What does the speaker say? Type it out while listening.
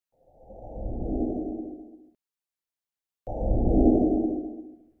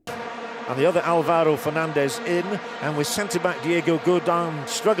and the other Alvaro Fernandez in, and with centre-back Diego Godin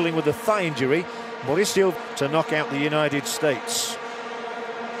struggling with a thigh injury, Mauricio to knock out the United States.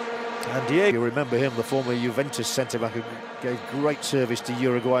 And Diego, you remember him, the former Juventus centre-back who gave great service to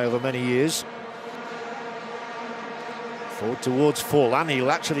Uruguay over many years. Forward towards Forlán,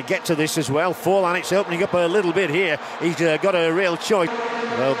 he'll actually get to this as well. Forlán, it's opening up a little bit here. He's got a real choice.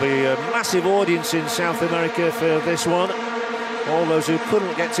 There'll be a massive audience in South America for this one. All those who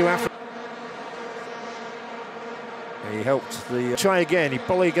couldn't get to Africa. He helped the try again. He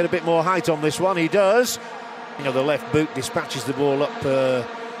probably get a bit more height on this one. He does. You know, the left boot dispatches the ball up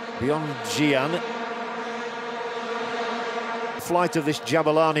beyond Gian. Flight of this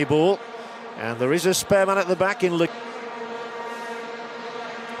Jabulani ball, and there is a spare man at the back in. In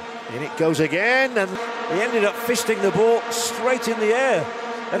it goes again, and he ended up fisting the ball straight in the air,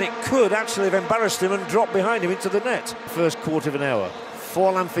 and it could actually have embarrassed him and dropped behind him into the net. First quarter of an hour.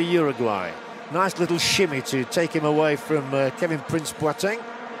 Forlán for Uruguay. Nice little shimmy to take him away from Kevin Prince Boateng.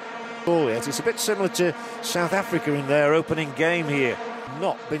 Oh, yes, it's a bit similar to South Africa in their opening game here.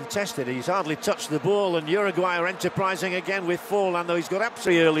 Not been tested, he's hardly touched the ball, and Uruguay are enterprising again with Forlán, though he's got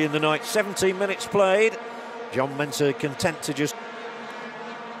absolutely early in the night. 17 minutes played. John Mensah content to just...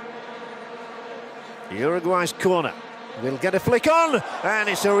 Uruguay's corner. We'll get a flick on, and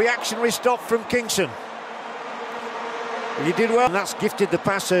it's a reactionary stop from Kingston. He did well, and that's gifted the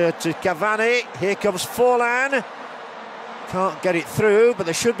passer to Cavani. Here comes Forlán. Can't get it through, but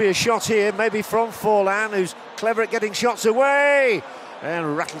there should be a shot here, maybe from Forlán, who's clever at getting shots away,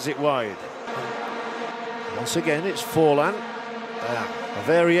 and rattles it wide. Once again, it's Forlán. A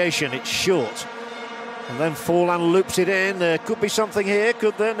variation, it's short. And then Forlán loops it in. There could be something here,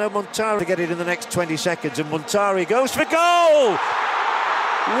 could there? No, Montari to get it in the next 20 seconds, and Montari goes for goal!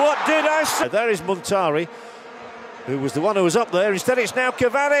 What did I say? There is Montari, who was the one who was up there. Instead, it's now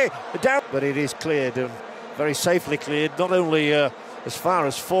Cavani down, but it is cleared, and very safely cleared, not only as far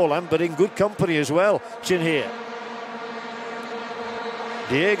as Forlán, but in good company as well. Chin here.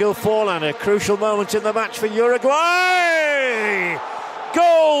 Diego Forlán, a crucial moment in the match for Uruguay!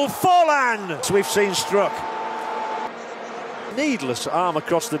 Goal, Forlán! We've seen struck. Needless arm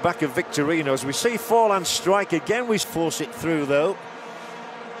across the back of Victorino. As we see Forlán strike again, we force it through though.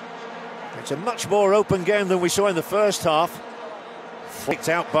 It's a much more open game than we saw in the first half. Flicked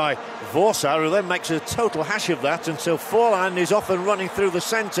out by Vorsa, who then makes a total hash of that until Forlán is off and running through the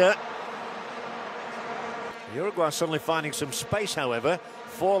centre. Uruguay suddenly finding some space, however.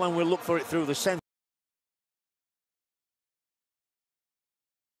 Forlán will look for it through the centre.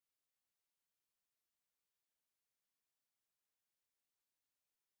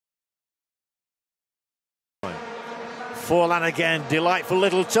 Forlán again, delightful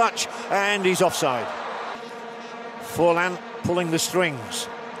little touch, and he's offside. Forlán pulling the strings,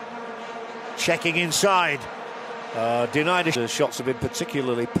 checking inside, denied it. The shots have been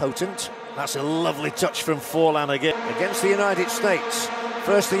particularly potent. That's a lovely touch from Forlán again against the United States.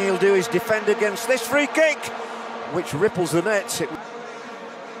 First thing he'll do is defend against this free kick, which ripples the net.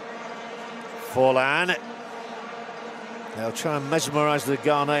 Forlán. They'll try and mesmerise the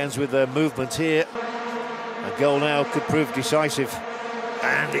Ghanaians with their movement here. A goal now could prove decisive.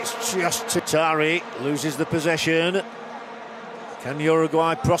 And it's just Tari loses the possession. Can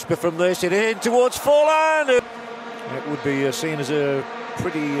Uruguay prosper from this? It in towards Forlán. It would be seen as a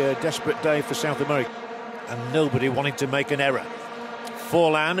pretty desperate day for South America. And nobody wanting to make an error.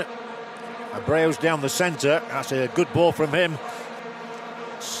 Forlán. Abreu's down the centre. That's a good ball from him.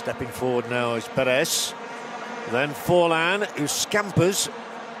 Stepping forward now is Perez. Then Forlán, who scampers.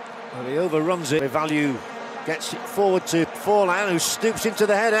 Well, he overruns it. Value gets it forward to Forlán, who stoops into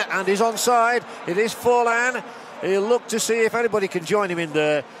the header and is onside. It is Forlán. He'll look to see if anybody can join him in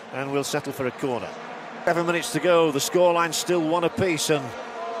there, and we'll settle for a corner. 7 minutes to go. The scoreline's still 1 apiece, and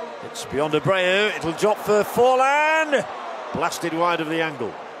it's beyond Abreu. It'll drop for Forlán. Blasted wide of the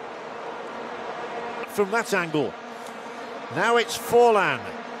angle. From that angle. Now it's Forlán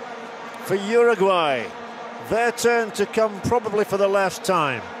for Uruguay. Their turn to come probably for the last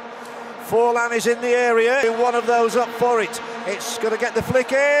time. Forlán is in the area. One of those up for it. It's going to get the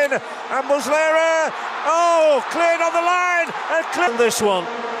flick in. And Muslera. Oh, cleared on the line. And cleared this one.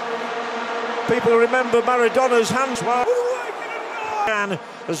 People remember Maradona's hands. Well,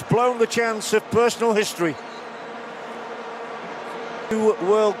 has blown the chance of personal history. 2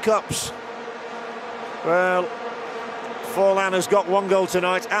 World Cups. Well, Forlán has got 1 goal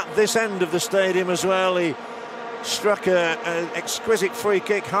tonight at this end of the stadium as well. He struck an exquisite free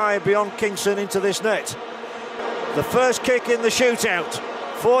kick high beyond Kingston into this net. The first kick in the shootout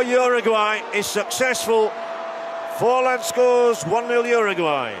for Uruguay is successful. Forlán scores 1-0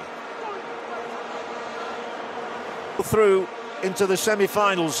 Uruguay. through into the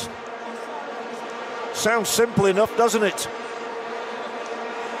semi-finals. Sounds simple enough, doesn't it?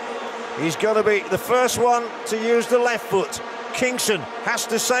 He's going to be the first one to use the left foot. Kingston has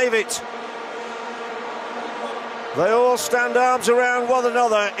to save it. They all stand arms around one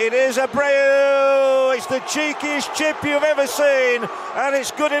another. It is Abreu. It's the cheekiest chip you've ever seen, and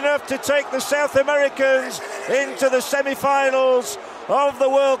it's good enough to take the South Americans into the semi-finals of the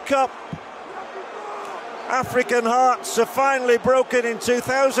World Cup. African hearts are finally broken in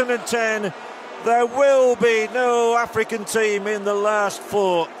 2010. There will be no African team in the last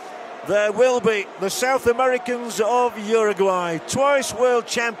four. There will be the South Americans of Uruguay, twice world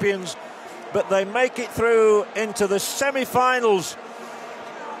champions, but they make it through into the semi-finals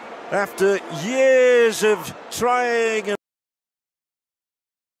after years of trying.